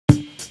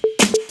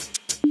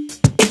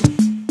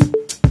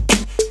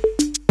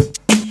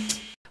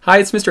Hi,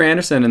 it's Mr.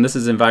 Andersen, and this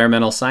is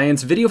Environmental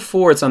Science. Video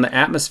 4, it's on the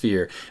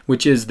atmosphere,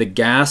 which is the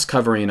gas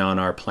covering on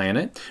our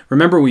planet.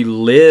 Remember, we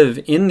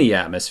live in the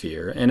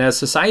atmosphere, and as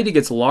society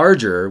gets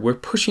larger, we're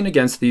pushing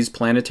against these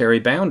planetary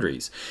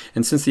boundaries.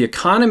 And since the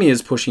economy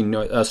is pushing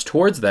us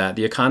towards that,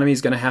 the economy is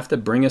going to have to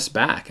bring us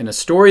back. And a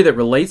story that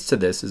relates to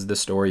this is the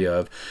story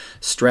of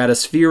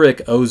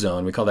stratospheric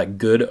ozone. We call that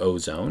good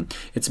ozone.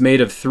 It's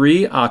made of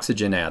 3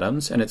 oxygen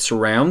atoms, and it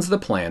surrounds the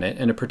planet,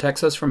 and it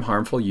protects us from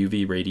harmful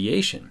UV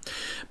radiation.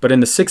 But in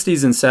the 60s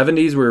and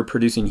 70s, we were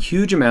producing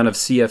huge amount of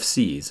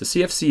CFCs. A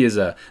CFC is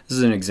this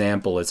is an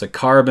example. It's a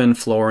carbon,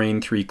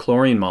 fluorine, 3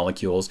 chlorine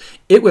molecules.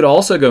 It would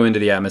also go into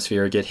the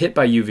atmosphere, get hit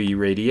by UV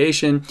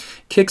radiation,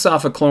 kicks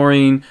off a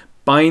chlorine,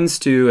 binds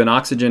to an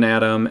oxygen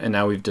atom, and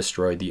now we've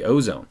destroyed the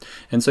ozone.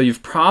 And so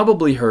you've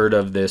probably heard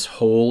of this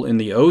hole in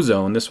the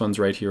ozone. This one's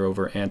right here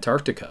over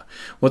Antarctica.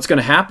 What's going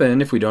to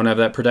happen if we don't have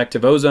that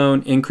protective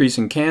ozone? Increase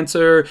in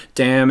cancer,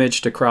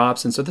 damage to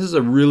crops, and so this is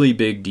a really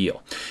big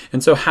deal.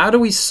 And so how do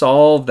we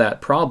solve that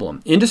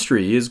problem?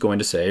 Industry is going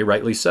to say,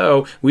 rightly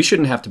so, we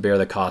shouldn't have to bear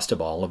the cost of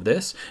all of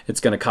this.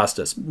 It's going to cost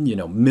us,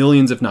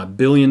 millions, if not $1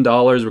 billion.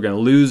 We're going to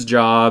lose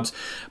jobs.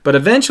 But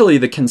eventually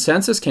the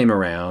consensus came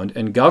around,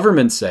 and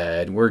government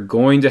said, we're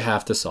going to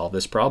have to solve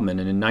this problem. And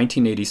in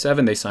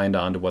 1987, they signed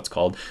on to what's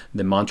called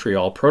the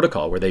Montreal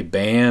Protocol, where they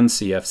banned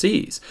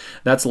CFCs.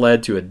 That's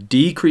led to a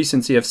decrease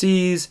in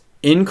CFCs,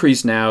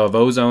 increase now of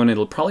ozone.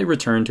 It'll probably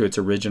return to its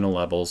original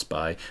levels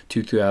by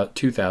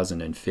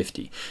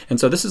 2050. And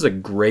so this is a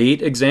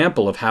great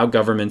example of how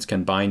governments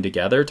can bind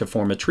together to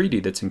form a treaty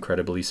that's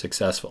incredibly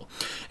successful.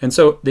 And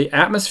so the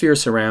atmosphere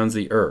surrounds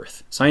the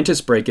Earth. Scientists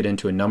break it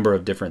into a number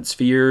of different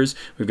spheres.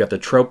 We've got the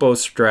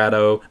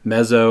tropostrato,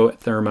 meso,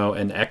 thermo,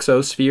 and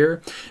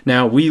exosphere.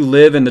 Now we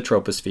live in the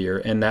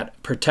troposphere, and that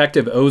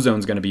protective ozone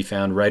is going to be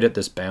found right at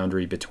this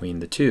boundary between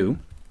the two.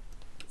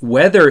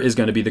 Weather is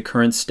going to be the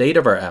current state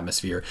of our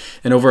atmosphere,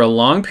 and over a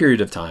long period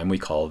of time we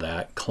call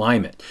that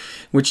climate,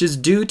 which is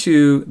due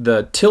to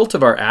the tilt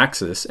of our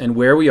axis and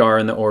where we are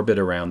in the orbit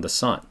around the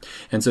sun.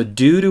 And so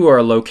due to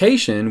our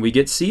location, we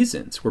get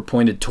seasons. We're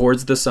pointed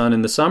towards the sun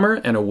in the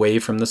summer and away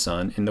from the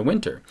sun in the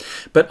winter.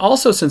 But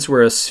also, since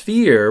we're a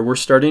sphere, we're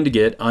starting to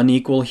get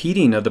unequal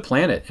heating of the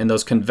planet, and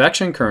those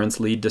convection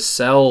currents lead to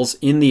cells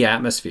in the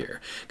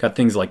atmosphere. Got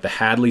things like the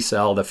Hadley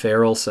cell, the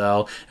Ferrel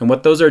cell, and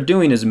what those are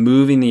doing is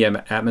moving the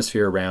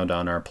atmosphere around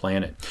on our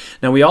planet.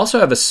 Now we also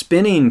have a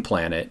spinning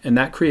planet, and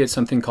that creates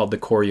something called the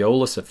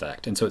Coriolis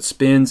Effect, and so it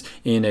spins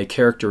in a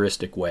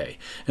characteristic way.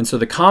 And so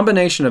the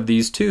combination of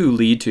these two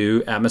lead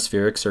to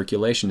atmospheric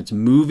circulation. It's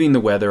moving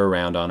the weather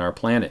around on our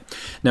planet.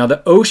 Now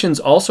the oceans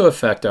also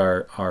affect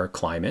our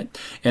climate,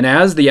 and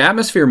as the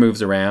atmosphere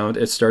moves around,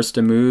 it starts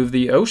to move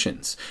the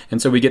oceans.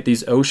 And so we get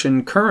these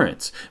ocean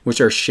currents,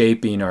 which are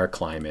shaping our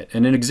climate.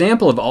 And an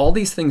example of all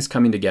these things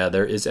coming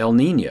together is El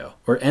Nino,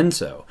 or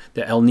ENSO,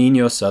 the El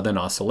Nino Southern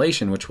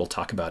Oscillation, which we'll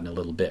talk about in a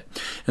little bit.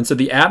 And so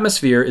the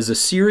atmosphere is a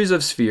series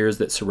of spheres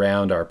that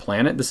surround our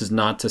planet. This is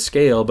not to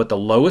scale, but the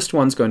lowest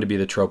one's going to be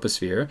the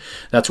troposphere.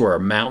 That's where our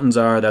mountains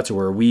are. That's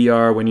where we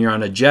are. When you're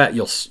on a jet,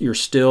 you're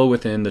still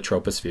within the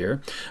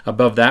troposphere.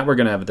 Above that, we're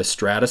going to have the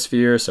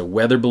stratosphere, so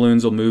weather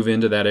balloons will move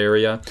into that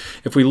area.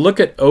 If we look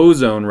at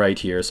ozone right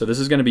here, so this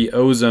is going to be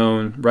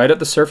ozone right at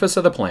the surface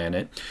of the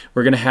planet.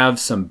 We're going to have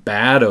some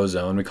bad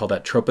ozone. We call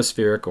that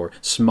tropospheric or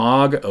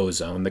smog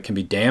ozone that can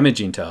be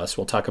damaging to us.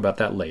 We'll talk about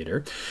that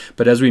later.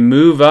 But as we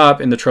move up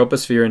in the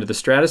troposphere into the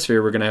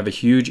stratosphere, we're going to have a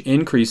huge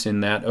increase in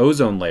that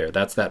ozone layer.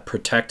 That's that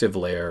protective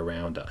layer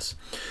around us.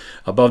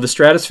 Above the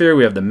stratosphere,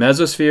 we have the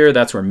mesosphere.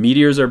 That's where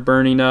meteors are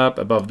burning up.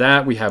 Above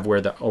that, we have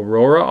where the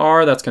aurora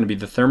are. That's going to be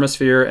the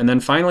thermosphere. And then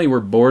finally,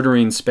 we're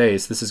bordering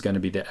space. This is going to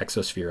be the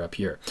exosphere up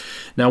here.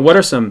 Now, what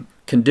are some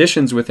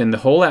conditions within the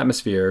whole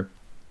atmosphere?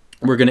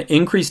 We're going to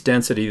increase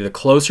density the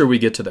closer we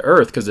get to the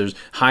Earth, because there's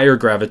higher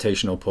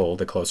gravitational pull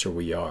the closer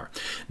we are.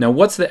 Now,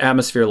 what's the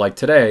atmosphere like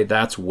today?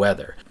 That's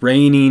weather.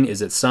 Raining,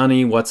 is it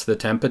sunny? What's the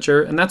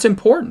temperature? And that's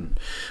important.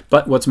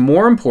 But what's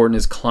more important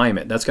is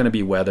climate. That's going to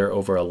be weather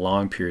over a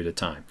long period of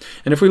time.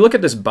 And if we look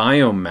at this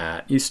biome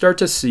map, you start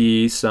to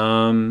see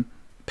some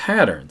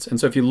patterns. And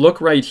so if you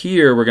look right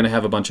here, we're going to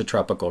have a bunch of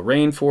tropical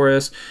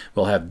rainforests.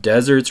 We'll have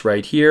deserts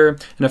right here.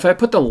 And if I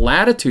put the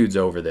latitudes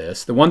over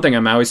this, the one thing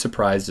I'm always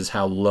surprised is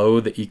how low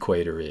the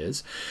equator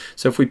is.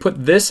 So if we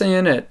put this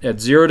in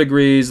at 0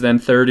 degrees, then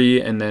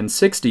 30, and then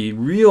 60,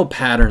 real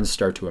patterns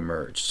start to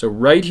emerge. So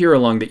right here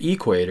along the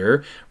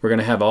equator, we're going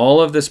to have all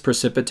of this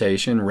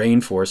precipitation.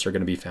 Rainforests are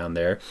going to be found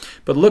there.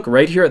 But look,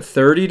 right here at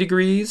 30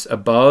 degrees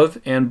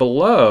above and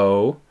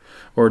below,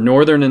 or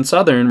northern and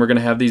southern, we're going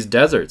to have these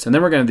deserts. And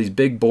then we're going to have these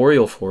big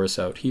boreal forests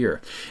out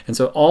here. And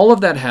so all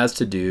of that has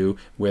to do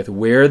with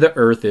where the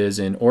Earth is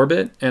in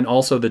orbit and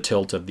also the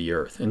tilt of the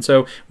Earth. And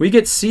so we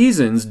get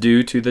seasons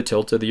due to the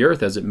tilt of the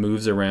Earth as it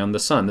moves around the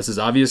sun. This is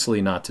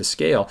obviously not to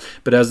scale,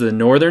 but as the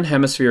northern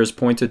hemisphere is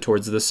pointed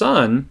towards the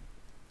sun,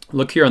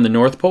 look here on the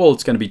North Pole,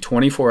 it's going to be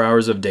 24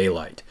 hours of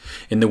daylight.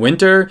 In the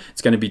winter,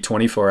 it's going to be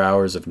 24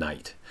 hours of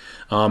night.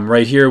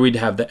 Right here we'd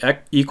have the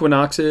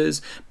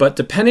equinoxes, but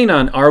depending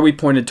on are we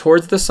pointed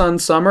towards the sun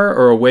summer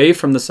or away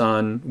from the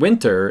sun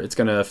winter, it's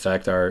going to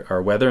affect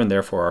our weather and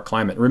therefore our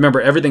climate.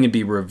 Remember, everything would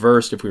be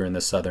reversed if we were in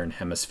the southern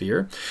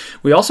hemisphere.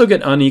 We also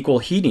get unequal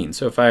heating.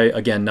 So if I,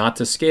 again, not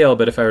to scale,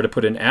 but if I were to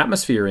put an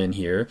atmosphere in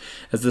here,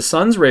 as the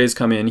sun's rays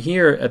come in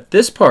here, at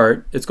this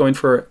part, it's going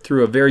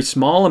through a very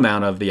small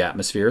amount of the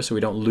atmosphere, so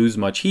we don't lose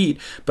much heat.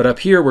 But up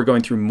here, we're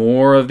going through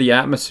more of the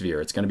atmosphere.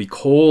 It's going to be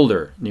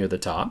colder near the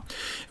top.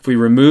 If we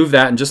remove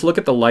that and just look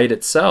at the light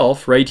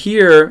itself, right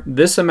here,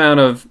 this amount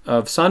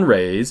of sun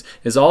rays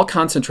is all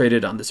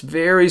concentrated on this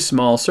very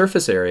small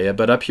surface area,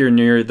 but up here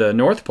near the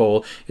North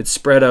Pole, it's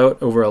spread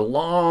out over a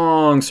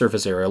long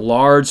surface area, a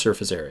large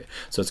surface area.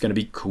 So it's going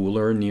to be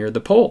cooler near the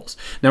poles.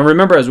 Now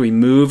remember, as we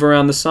move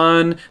around the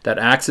sun, that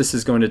axis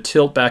is going to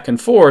tilt back and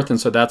forth, and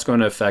so that's going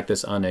to affect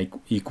this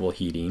unequal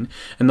heating.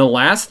 And the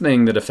last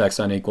thing that affects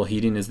unequal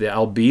heating is the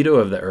albedo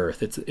of the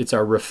Earth. It's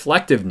our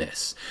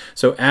reflectiveness.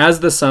 So as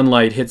the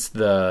sunlight hits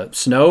the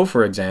snow,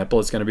 for example,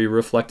 it's going to be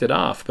reflected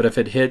off. But if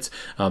it hits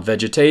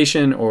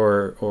vegetation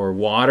or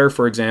water,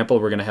 for example,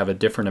 we're going to have a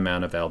different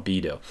amount of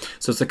albedo.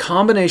 So it's a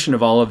combination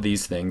of all of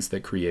these things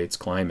that creates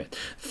climate.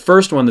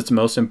 First one that's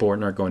most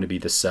important are going to be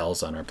the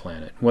cells on our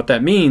planet. What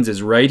that means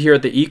is right here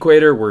at the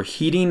equator, we're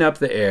heating up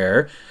the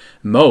air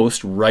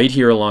most right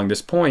here along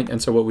this point,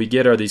 and so what we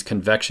get are these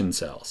convection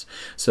cells.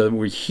 So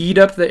we heat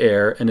up the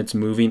air and it's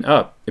moving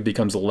up. It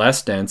becomes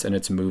less dense and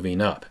it's moving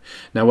up.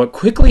 Now what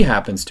quickly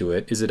happens to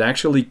it is it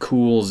actually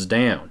cools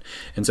down.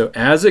 And so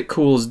as it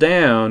cools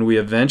down, we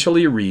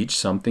eventually reach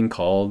something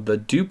called the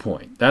dew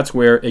point. That's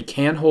where it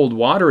can't hold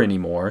water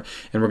anymore,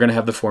 and we're going to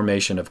have the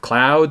formation of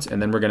clouds,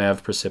 and then we're going to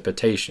have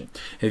precipitation.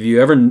 Have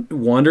you ever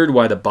wondered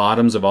why the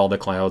bottoms of all the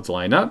clouds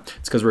line up?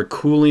 It's because we're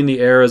cooling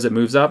the air as it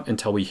moves up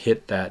until we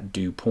hit that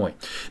dew point.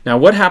 Now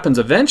what happens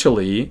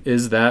eventually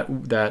is that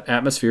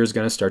atmosphere is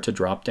going to start to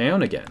drop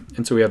down again.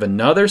 And so we have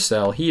another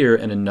cell here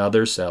and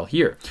another cell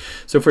here.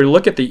 So if we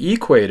look at the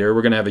equator,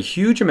 we're going to have a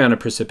huge amount of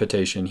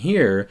precipitation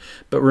here,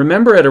 but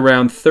remember at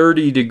around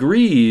 30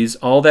 degrees,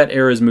 all that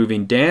air is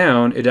moving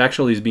down. It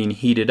actually is being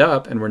heated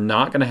up, and we're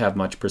not going to have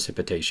much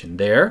precipitation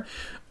there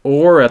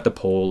or at the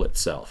pole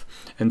itself.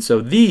 And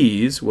so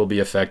these will be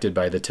affected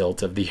by the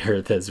tilt of the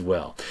Earth as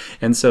well.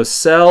 And so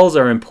cells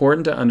are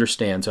important to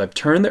understand. So I've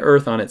turned the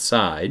Earth on its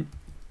side.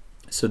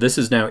 So this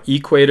is now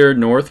equator,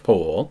 North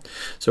Pole.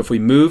 So if we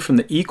move from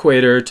the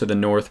equator to the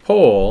North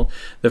Pole,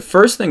 the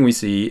first thing we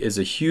see is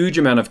a huge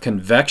amount of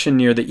convection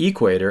near the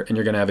equator, and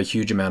you're going to have a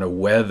huge amount of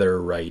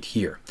weather right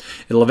here.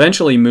 It'll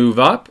eventually move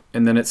up,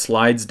 and then it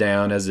slides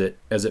down. As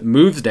it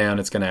moves down,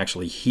 it's going to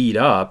actually heat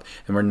up,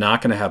 and we're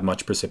not going to have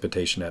much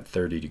precipitation at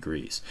 30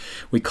 degrees.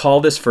 We call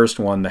this first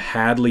one the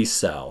Hadley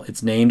cell.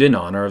 It's named in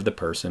honor of the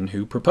person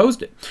who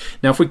proposed it.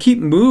 Now if we keep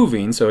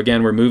moving, so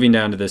again we're moving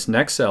down to this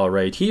next cell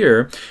right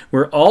here,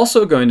 we're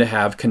also going to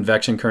have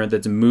convection current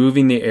that's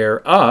moving the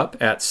air up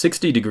at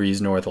 60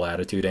 degrees north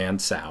latitude and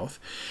south,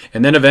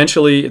 and then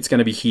eventually it's going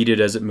to be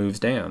heated as it moves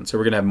down. So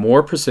we're going to have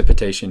more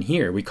precipitation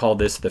here. We call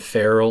this the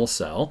Ferrel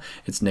cell.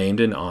 It's named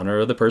in honor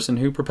of the person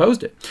who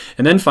proposed it.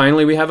 And then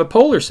finally we have a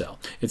polar cell.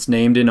 It's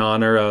named in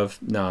honor of,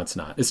 no it's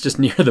not, it's just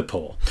near the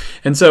pole.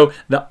 And so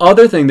the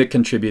other thing that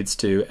contributes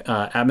to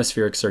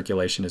atmospheric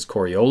circulation is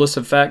Coriolis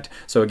effect.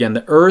 So again,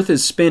 the Earth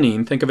is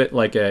spinning. Think of it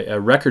like a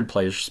record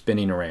player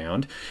spinning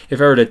around. If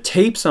I were to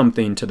tape something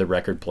to the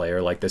record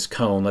player, like this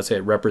cone, let's say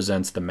it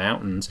represents the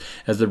mountains,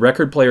 as the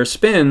record player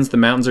spins, the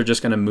mountains are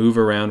just going to move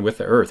around with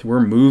the Earth.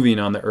 We're moving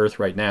on the Earth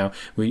right now.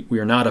 We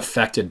are not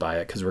affected by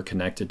it because we're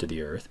connected to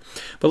the Earth.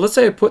 But let's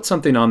say I put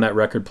something on that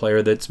record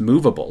player that's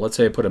movable. Let's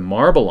say I put a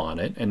marble on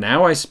it, and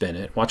now I spin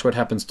it. Watch what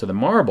happens to the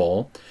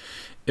marble.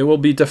 It will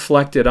be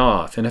deflected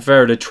off. And if I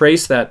were to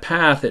trace that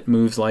path, it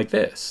moves like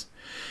this.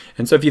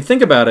 And so if you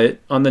think about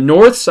it, on the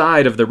north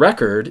side of the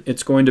record,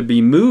 it's going to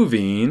be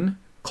moving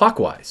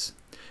clockwise.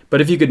 But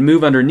if you could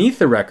move underneath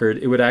the record,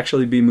 it would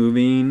actually be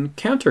moving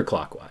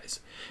counterclockwise.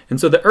 And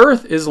so the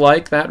Earth is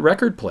like that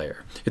record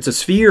player. It's a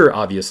sphere,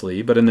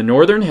 obviously, but in the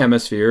northern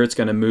hemisphere, it's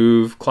going to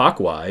move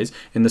clockwise.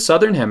 In the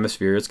southern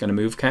hemisphere, it's going to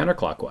move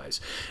counterclockwise.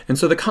 And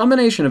so the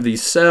combination of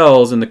these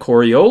cells and the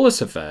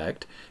Coriolis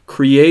effect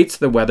creates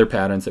the weather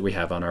patterns that we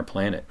have on our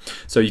planet.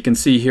 So you can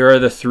see here are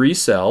the three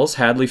cells,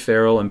 Hadley,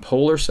 Ferrel, and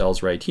polar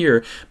cells right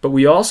here, but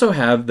we also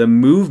have the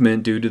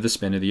movement due to the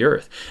spin of the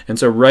Earth. And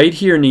so right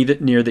here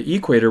near the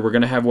equator, we're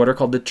going to have what are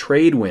called the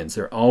trade winds.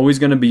 They're always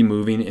going to be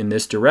moving in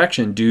this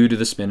direction due to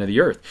the spin of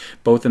the Earth.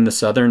 Both in the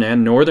southern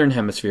and northern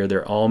hemisphere,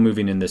 they're all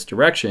moving in this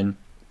direction.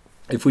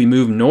 If we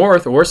move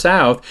north or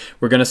south,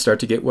 we're going to start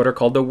to get what are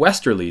called the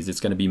westerlies.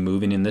 It's going to be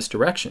moving in this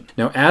direction.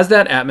 Now, as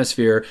that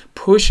atmosphere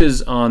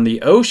pushes on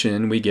the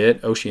ocean, we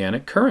get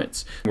oceanic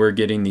currents. We're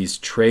getting these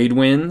trade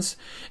winds,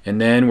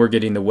 and then we're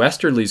getting the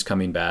westerlies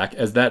coming back.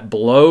 As that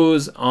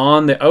blows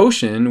on the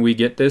ocean, we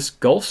get this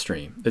Gulf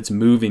Stream that's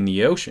moving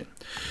the ocean.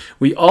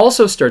 We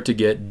also start to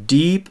get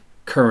deep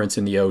currents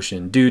in the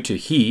ocean due to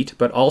heat,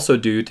 but also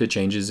due to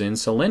changes in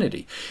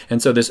salinity.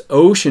 And so this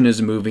ocean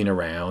is moving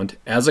around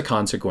as a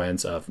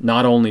consequence of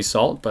not only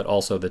salt, but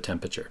also the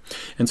temperature.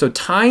 And so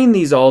tying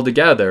these all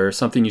together,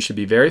 something you should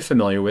be very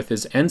familiar with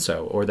is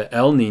ENSO, or the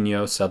El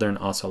Nino Southern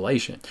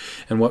Oscillation.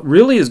 And what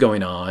really is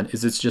going on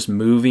is it's just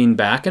moving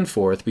back and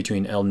forth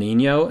between El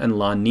Nino and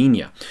La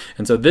Nina.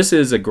 And so this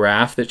is a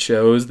graph that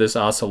shows this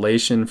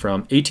oscillation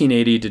from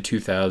 1880 to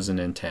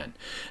 2010.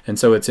 And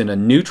so it's in a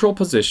neutral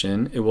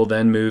position. It will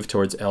then move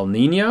towards El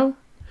Nino,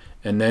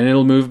 and then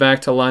it'll move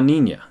back to La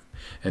Nina.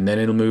 And then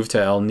it'll move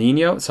to El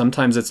Nino.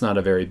 Sometimes it's not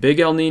a very big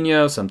El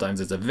Nino. Sometimes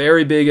it's a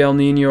very big El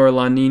Nino or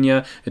La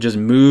Nina. It just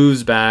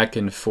moves back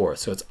and forth.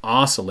 So it's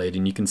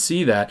oscillating. You can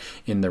see that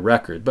in the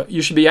record. But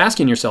you should be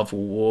asking yourself,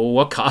 well,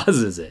 what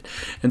causes it?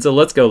 And so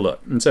let's go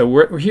look. And so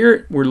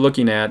we're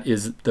looking at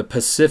is the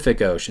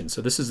Pacific Ocean. So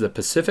this is the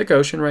Pacific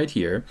Ocean right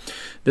here.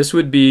 This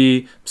would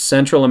be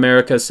Central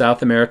America,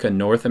 South America,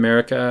 North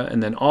America.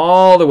 And then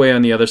all the way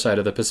on the other side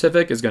of the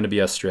Pacific is going to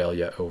be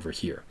Australia over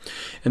here.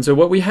 And so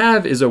what we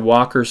have is a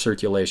Walker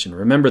circulation.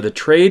 Remember, the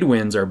trade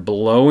winds are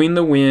blowing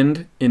the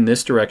wind in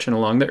this direction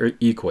along the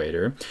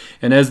equator.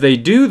 And as they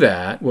do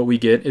that, what we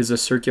get is a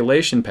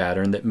circulation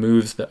pattern that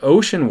moves the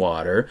ocean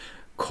water,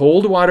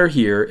 cold water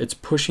here, it's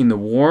pushing the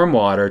warm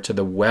water to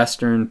the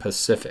western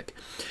Pacific.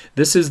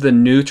 This is the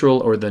neutral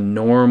or the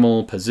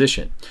normal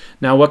position.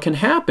 Now, what can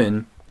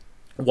happen,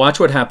 watch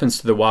what happens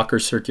to the Walker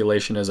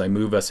circulation as I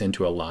move us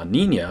into a La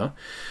Nina.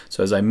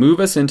 So as I move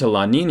us into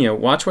La Nina,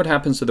 watch what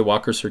happens to the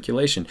Walker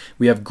circulation.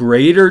 We have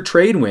greater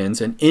trade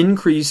winds. An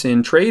increase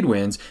in trade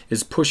winds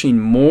is pushing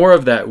more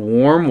of that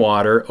warm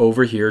water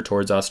over here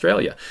towards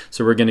Australia.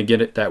 So we're going to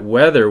get that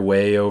weather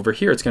way over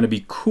here. It's going to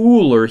be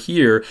cooler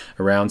here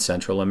around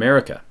Central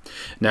America.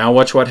 Now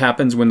watch what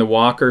happens when the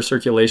Walker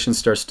circulation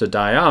starts to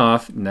die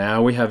off.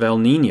 Now we have El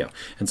Nino.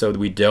 And so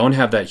we don't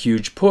have that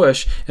huge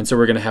push. And so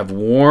we're going to have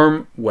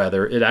warm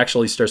weather. It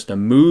actually starts to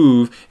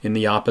move in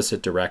the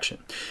opposite direction.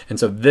 And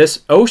so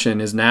this ocean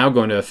is now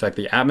going to affect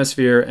the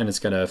atmosphere, and it's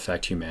going to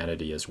affect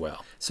humanity as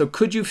well. So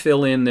could you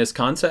fill in this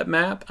concept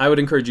map? I would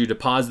encourage you to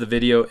pause the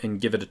video and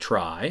give it a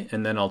try,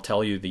 and then I'll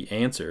tell you the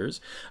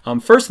answers.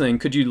 First thing,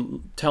 could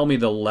you tell me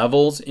the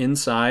levels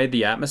inside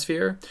the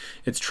atmosphere?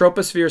 It's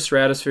troposphere,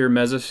 stratosphere,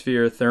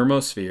 mesosphere,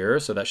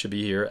 thermosphere, so that should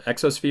be here.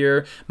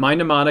 Exosphere. My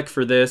mnemonic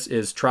for this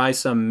is try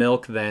some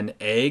milk, then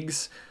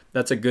eggs.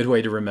 That's a good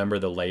way to remember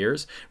the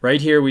layers. Right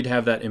here, we'd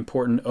have that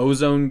important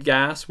ozone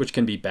gas, which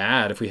can be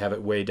bad if we have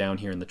it way down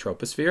here in the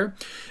troposphere.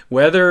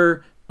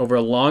 Weather over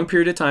a long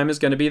period of time is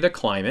going to be the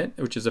climate,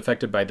 which is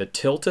affected by the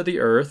tilt of the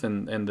Earth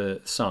and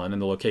the sun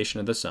and the location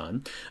of the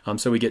sun.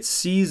 So we get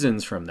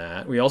seasons from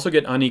that. We also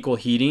get unequal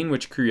heating,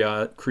 which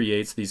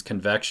creates these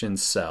convection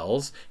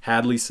cells,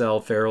 Hadley cell,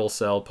 Ferrel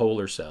cell,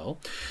 polar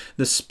cell.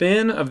 The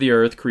spin of the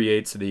Earth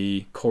creates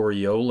the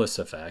Coriolis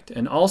Effect,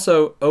 and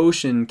also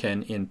ocean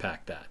can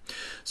impact that.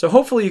 So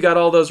hopefully you got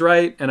all those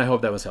right, and I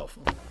hope that was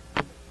helpful.